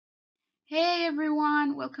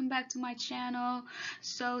everyone, welcome back to my channel.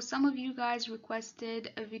 So some of you guys requested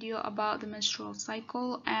a video about the menstrual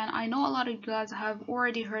cycle, and I know a lot of you guys have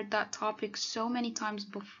already heard that topic so many times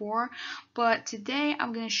before, but today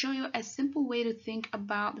I'm going to show you a simple way to think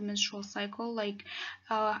about the menstrual cycle, like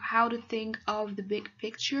how to think of the big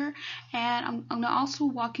picture. And I'm going to also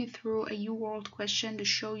walk you through a UWorld question to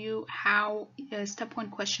show you how step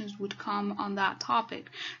 1 questions would come on that topic.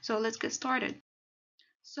 So let's get started.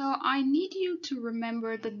 So I need you to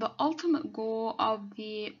remember that the ultimate goal of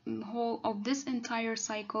this entire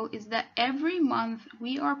cycle is that every month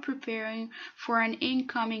we are preparing for an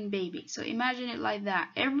incoming baby. So imagine it like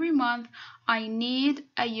that. Every month I need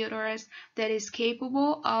a uterus that is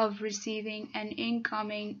capable of receiving an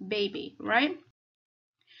incoming baby, right?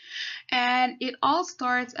 And it all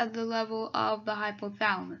starts at the level of the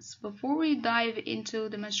hypothalamus. Before we dive into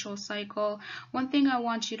the menstrual cycle, one thing I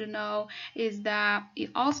want you to know is that it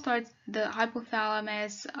all starts, the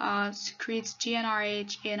hypothalamus secretes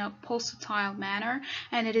GnRH in a pulsatile manner,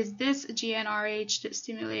 and it is this GnRH that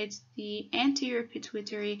stimulates the anterior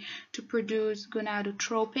pituitary to produce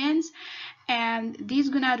gonadotropins. And these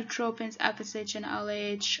gonadotropins, FSH and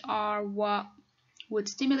LH, are what would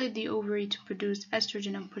stimulate the ovary to produce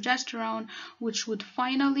estrogen and progesterone, which would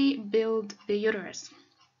finally build the uterus.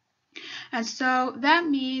 And so that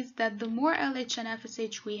means that the more LH and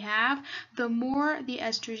FSH we have, the more the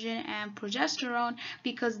estrogen and progesterone,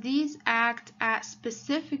 because these act at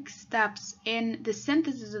specific steps in the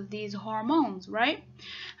synthesis of these hormones, right?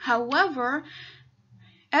 However,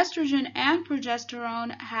 estrogen and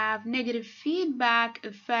progesterone have negative feedback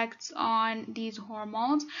effects on these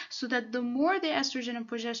hormones, so that the more the estrogen and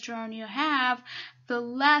progesterone you have, the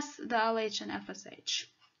less the LH and FSH.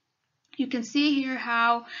 You can see here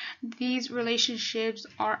how these relationships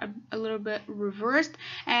are a little bit reversed,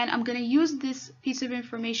 and I'm going to use this piece of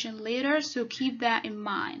information later, so keep that in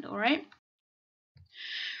mind, all right?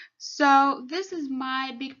 So this is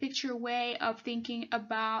my big picture way of thinking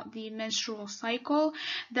about the menstrual cycle.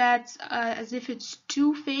 That's as if it's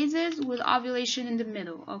 2 phases with ovulation in the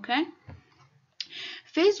middle, okay?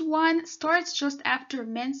 Phase 1 starts just after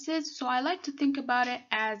menses, so I like to think about it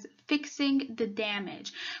as fixing the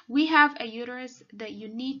damage. We have a uterus that you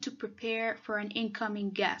need to prepare for an incoming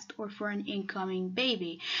guest or for an incoming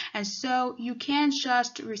baby. And so you can't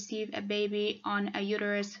just receive a baby on a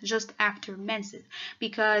uterus just after menses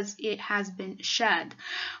because it has been shed,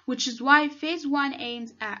 which is why phase 1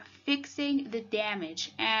 aims at fixing the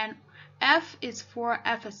damage. And F is for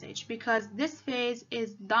FSH because this phase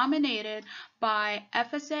is dominated by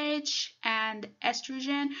FSH and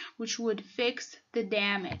estrogen, which would fix the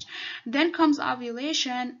damage. Then comes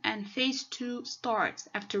ovulation, and phase 2 starts.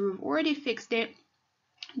 After we've already fixed it,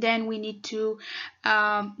 then we need to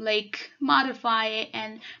modify it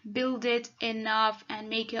and build it enough and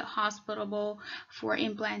make it hospitable for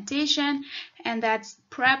implantation, and that's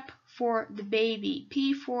prep for the baby.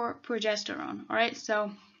 P for progesterone. All right,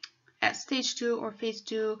 so at stage 2 or phase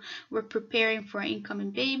 2, we're preparing for an incoming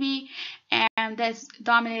baby, and that's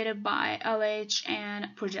dominated by LH and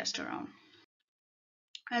progesterone.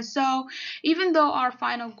 And so even though our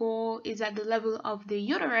final goal is at the level of the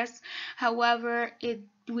uterus, however,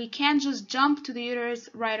 we can't just jump to the uterus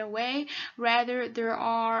right away. Rather,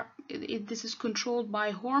 this is controlled by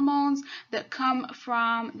hormones that come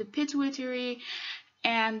from the pituitary,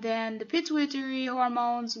 and then the pituitary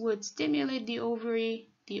hormones would stimulate the ovary.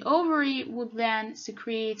 The ovary would then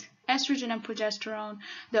secrete estrogen and progesterone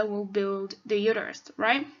that will build the uterus,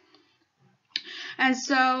 right? And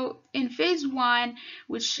so in phase 1,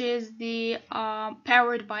 which is the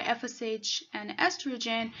powered by FSH and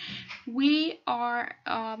estrogen, we are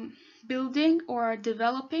building or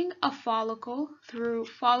developing a follicle through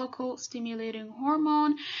follicle stimulating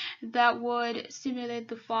hormone that would stimulate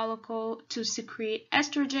the follicle to secrete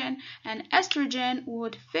estrogen, and estrogen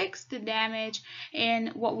would fix the damage in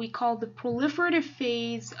what we call the proliferative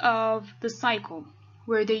phase of the cycle,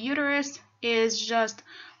 where the uterus is just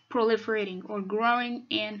proliferating or growing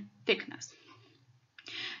in thickness.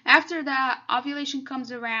 After that, ovulation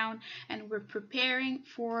comes around and we're preparing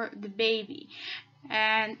for the baby,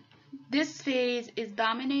 and this phase is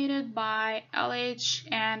dominated by LH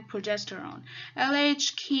and progesterone.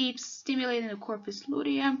 LH keeps stimulating the corpus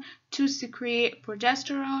luteum to secrete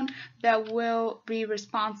progesterone that will be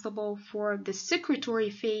responsible for the secretory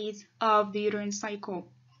phase of the uterine cycle,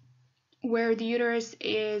 where the uterus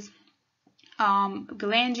is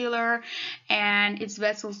glandular and its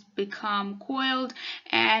vessels become coiled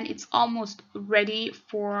and it's almost ready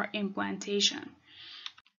for implantation.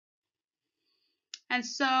 And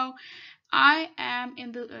so I am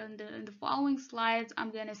in the following slides,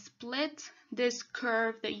 I'm gonna split this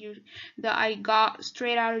curve that I got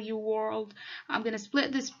straight out of UWorld. I'm gonna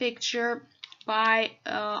split this picture by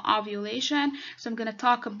ovulation. So I'm gonna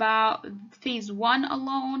talk about phase 1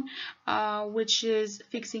 alone, which is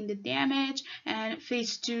fixing the damage, and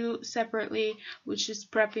phase 2 separately, which is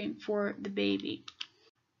prepping for the baby.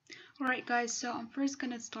 Alright guys, so I'm first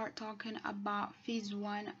gonna start talking about phase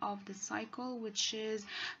 1 of the cycle, which is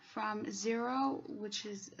from 0, which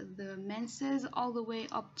is the menses, all the way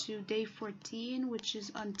up to day 14, which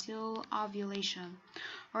is until ovulation.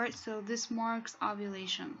 Alright, so this marks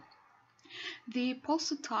ovulation. The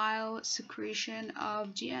pulsatile secretion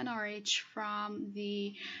of GnRH from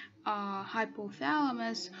the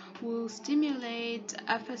hypothalamus will stimulate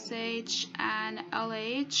FSH and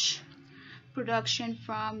LH production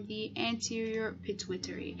from the anterior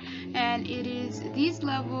pituitary, and it is these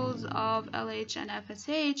levels of LH and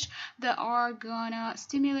FSH that are gonna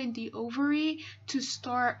stimulate the ovary to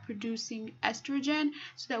start producing estrogen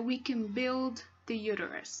so that we can build the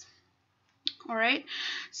uterus. All right,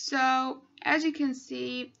 so as you can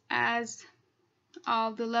see, as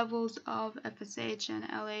the levels of FSH and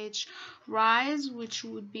LH rise, which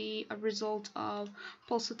would be a result of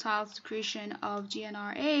pulsatile secretion of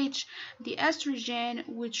GnRH, the estrogen,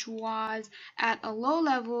 which was at a low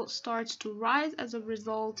level, starts to rise as a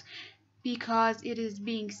result because it is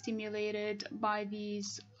being stimulated by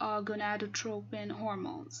these gonadotropin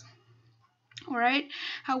hormones. Alright,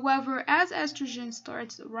 however, as estrogen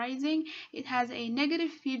starts rising, it has a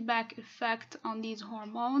negative feedback effect on these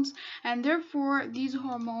hormones, and therefore these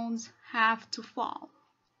hormones have to fall.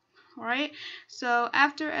 Alright, so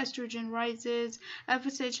after estrogen rises,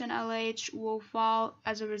 FSH and LH will fall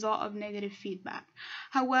as a result of negative feedback.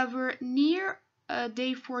 However, near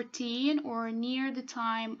day 14 or near the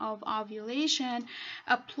time of ovulation,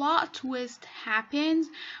 a plot twist happens,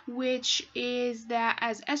 which is that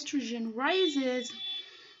as estrogen rises,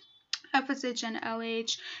 FSH and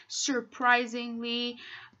LH surprisingly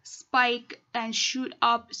spike and shoot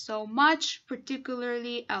up so much,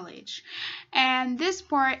 particularly LH. And this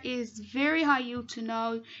part is very high yield to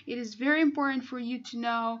know. It is very important for you to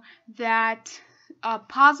know that a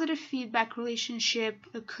positive feedback relationship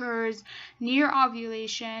occurs near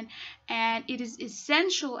ovulation, and it is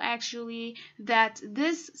essential actually that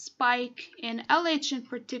this spike in LH in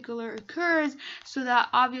particular occurs so that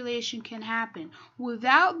ovulation can happen.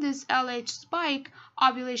 Without this LH spike,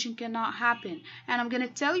 ovulation cannot happen, and I'm going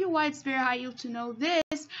to tell you why it's very high yield to know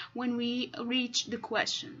this when we reach the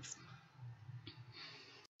questions.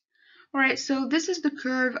 Alright, so this is the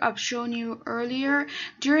curve I've shown you earlier.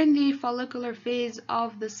 During the follicular phase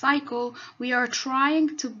of the cycle, we are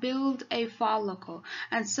trying to build a follicle.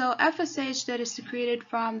 And so FSH that is secreted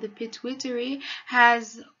from the pituitary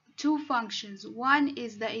has two functions. One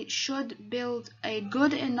is that it should build a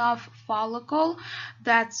good enough follicle.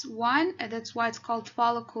 That's one, and that's why it's called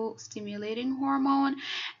follicle stimulating hormone.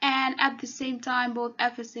 And at the same time, both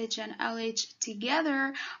FSH and LH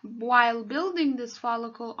together, while building this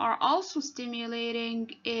follicle, are also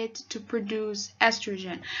stimulating it to produce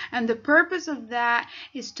estrogen. And the purpose of that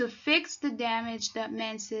is to fix the damage that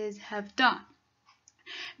menses have done.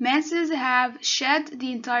 Menses have shed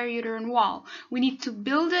the entire uterine wall. We need to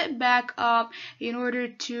build it back up in order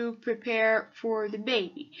to prepare for the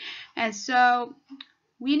baby. And so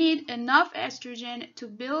we need enough estrogen to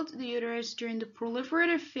build the uterus during the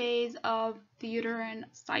proliferative phase of the uterine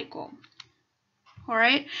cycle.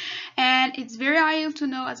 Alright, and it's very ideal to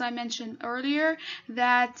know, as I mentioned earlier,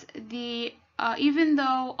 that even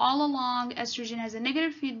though all along estrogen has a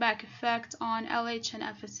negative feedback effect on LH and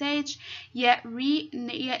FSH, yet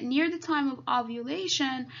near the time of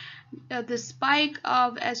ovulation, the spike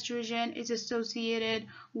of estrogen is associated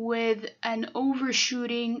with an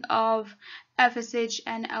overshooting of FSH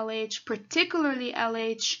and LH, particularly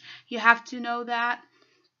LH. You have to know that.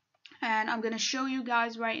 And I'm going to show you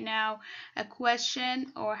guys right now a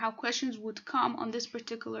question, or how questions would come on this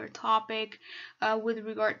particular topic with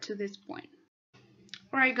regard to this point.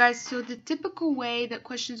 Alright guys, so the typical way that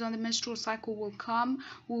questions on the menstrual cycle will come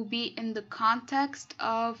will be in the context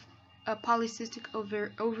of a polycystic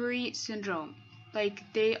ovary syndrome. Like,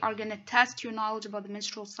 they are going to test your knowledge about the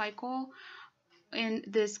menstrual cycle in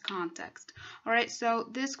this context. Alright, so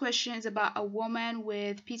this question is about a woman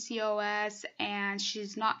with PCOS, and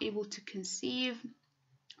she's not able to conceive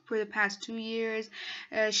for the past 2 years.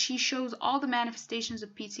 She shows all the manifestations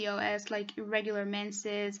of PCOS, like irregular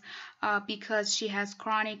menses, because she has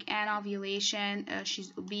chronic anovulation.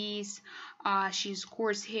 She's obese. She's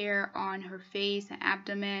coarse hair on her face and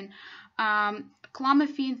abdomen.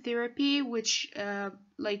 clomiphene therapy, which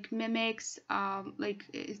like mimics like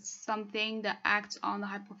it's something that acts on the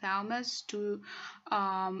hypothalamus to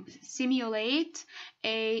simulate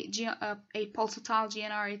a pulsatile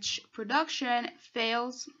GnRH production,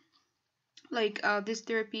 fails. Like this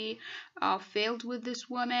therapy failed with this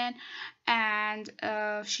woman, and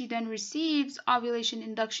she then receives ovulation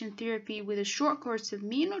induction therapy with a short course of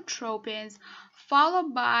menotropins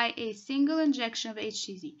followed by a single injection of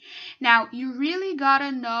HCG. Now you really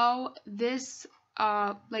gotta know this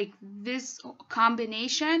like this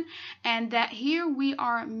combination, and that here we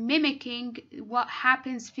are mimicking what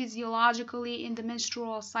happens physiologically in the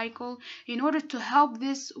menstrual cycle in order to help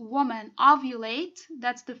this woman ovulate.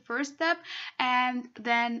 That's the first step, and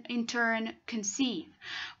then in turn conceive.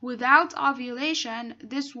 Without ovulation,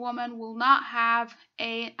 this woman will not have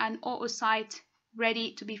an oocyte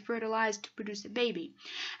ready to be fertilized to produce a baby.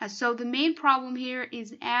 And so the main problem here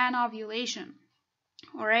is anovulation.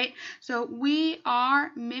 All right, so we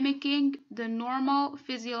are mimicking the normal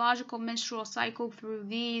physiological menstrual cycle through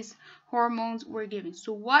these hormones we're giving.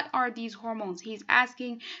 So what are these hormones? He's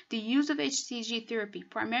asking the use of HCG therapy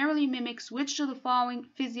primarily mimics which of the following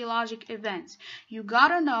physiologic events? You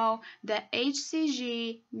gotta know that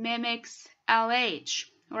HCG mimics LH.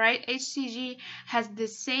 All right, HCG has the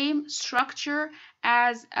same structure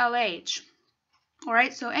as LH. All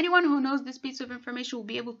right, so anyone who knows this piece of information will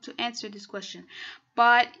be able to answer this question.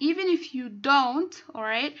 But even if you don't, all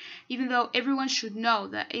right, even though everyone should know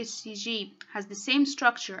that HCG has the same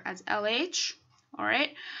structure as LH, all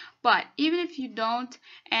right, but even if you don't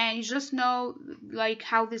and you just know like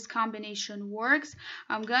how this combination works,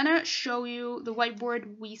 I'm gonna show you the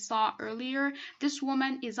whiteboard we saw earlier. This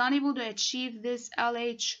woman is unable to achieve this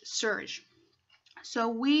LH surge. So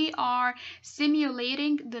we are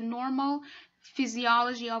simulating the normal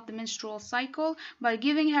physiology of the menstrual cycle by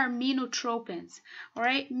giving her menotropins. All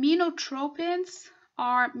right, menotropins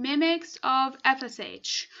are mimics of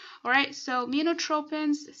FSH. All right, so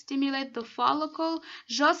menotropins stimulate the follicle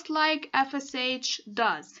just like FSH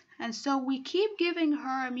does. And so we keep giving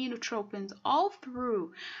her menotropins all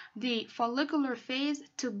through the follicular phase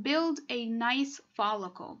to build a nice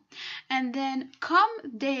follicle. And then come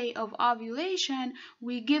day of ovulation,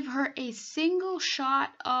 we give her a single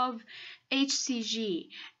shot of HCG,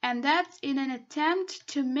 and that's in an attempt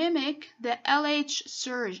to mimic the LH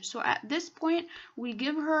surge. So at this point, we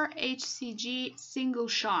give her HCG single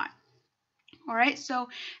shot. All right, so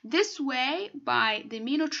this way, by the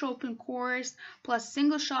menotropin course plus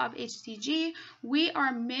single shot of HCG, we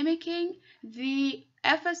are mimicking the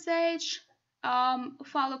FSH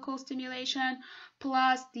follicle stimulation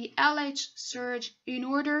plus the LH surge in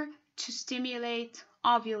order to stimulate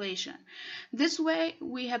ovulation. This way,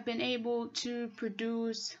 we have been able to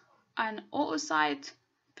produce an oocyte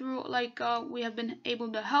through we have been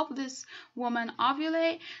able to help this woman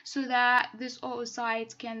ovulate so that this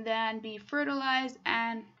oocyte can then be fertilized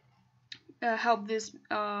and help this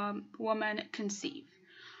woman conceive.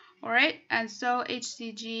 All right, and so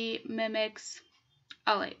HCG mimics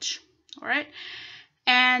LH. All right,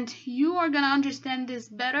 and you are gonna understand this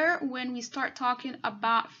better when we start talking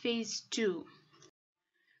about phase 2.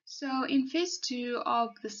 So in phase 2 of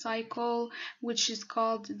the cycle, which is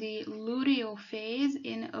called the luteal phase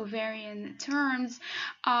in ovarian terms,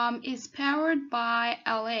 is powered by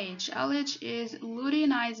LH. LH is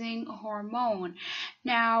luteinizing hormone.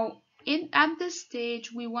 Now, at this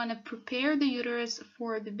stage, we want to prepare the uterus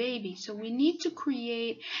for the baby. So we need to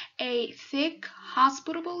create a thick,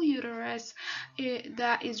 hospitable uterus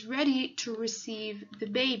that is ready to receive the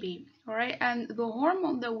baby. All right, and the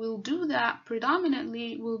hormone that will do that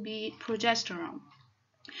predominantly will be progesterone.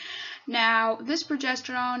 Now, this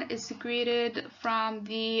progesterone is secreted from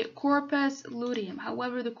the corpus luteum.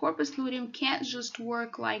 However, the corpus luteum can't just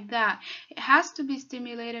work like that. It has to be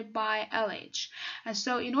stimulated by LH. And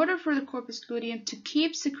so, in order for the corpus luteum to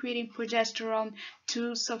keep secreting progesterone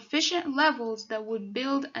to sufficient levels that would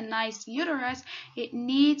build a nice uterus, it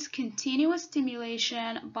needs continuous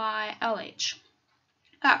stimulation by LH.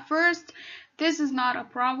 At first, this is not a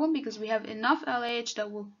problem because we have enough LH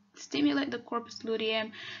that will stimulate the corpus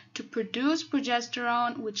luteum to produce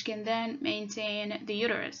progesterone, which can then maintain the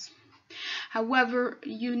uterus. However,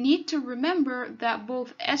 you need to remember that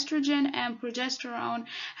both estrogen and progesterone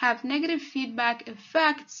have negative feedback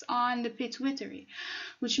effects on the pituitary,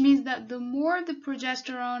 which means that the more the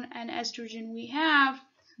progesterone and estrogen we have,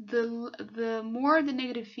 the more the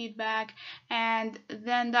negative feedback, and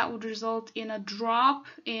then that would result in a drop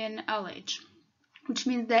in LH, which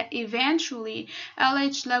means that eventually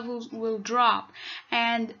LH levels will drop,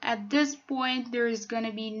 and at this point there is going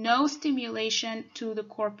to be no stimulation to the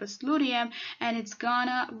corpus luteum, and it's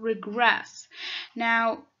gonna regress.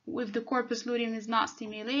 Now if the corpus luteum is not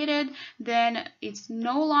stimulated, then it's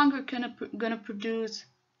no longer gonna produce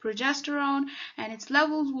progesterone, and its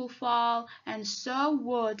levels will fall, and so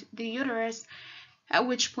would the uterus, at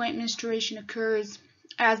which point menstruation occurs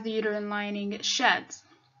as the uterine lining sheds.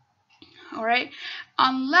 Alright,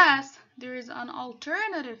 unless there is an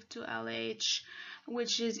alternative to LH,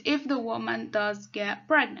 which is if the woman does get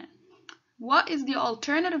pregnant. What is the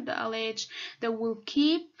alternative to LH that will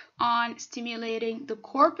keep on stimulating the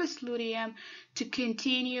corpus luteum to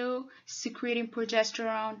continue secreting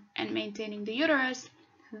progesterone and maintaining the uterus?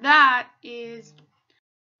 That is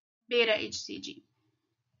beta HCG.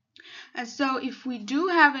 And so if we do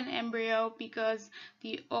have an embryo, because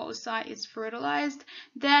the oocyte is fertilized,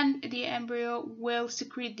 then the embryo will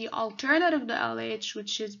secrete the alternative to LH,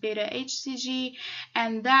 which is beta HCG,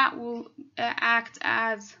 and that will act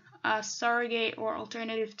as a surrogate or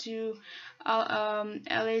alternative to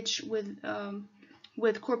LH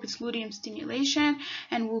with corpus luteum stimulation,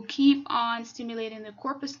 and will keep on stimulating the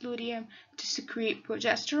corpus luteum to secrete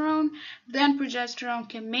progesterone. Then progesterone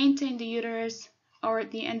can maintain the uterus or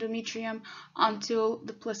the endometrium until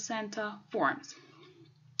the placenta forms.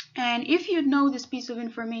 And if you know this piece of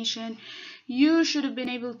information, you should have been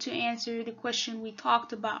able to answer the question we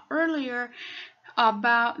talked about earlier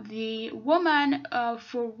about the woman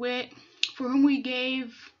for whom we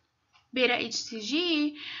gave beta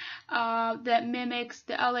HCG that mimics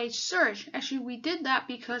the LH surge. Actually, we did that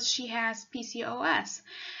because she has PCOS.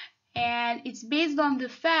 And it's based on the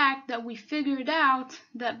fact that we figured out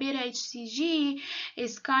that beta HCG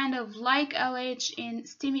is kind of like LH in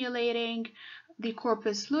stimulating the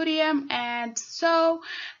corpus luteum, and so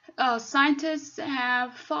scientists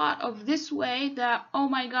have thought of this way that, oh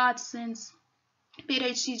my god, since beta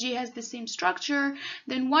HCG has the same structure,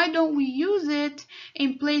 then why don't we use it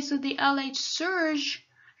in place of the LH surge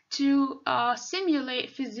to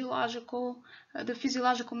simulate the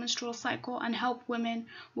physiological menstrual cycle and help women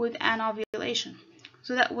with anovulation.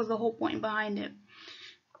 So that was the whole point behind it.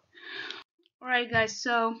 Alright guys,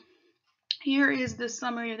 so here is the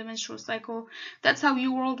summary of the menstrual cycle. That's how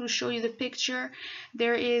UWorld will show you the picture.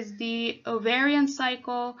 There is the ovarian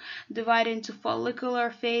cycle divided into follicular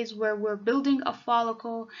phase, where we're building a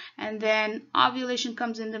follicle, and then ovulation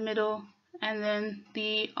comes in the middle, and then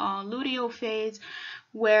the luteal phase,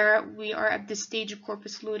 where we are at the stage of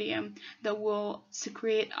corpus luteum that will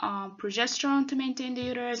secrete progesterone to maintain the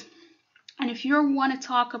uterus. And if you want to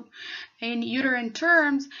talk in uterine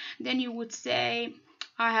terms, then you would say,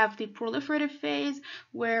 I have the proliferative phase,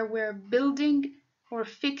 where we're building or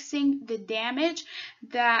fixing the damage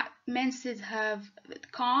that menses have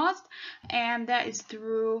caused, and that is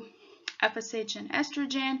through FSH and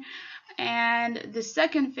estrogen. And the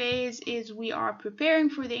second phase is we are preparing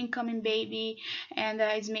for the incoming baby, and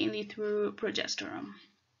that is mainly through progesterone.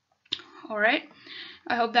 Alright,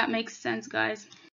 I hope that makes sense, guys.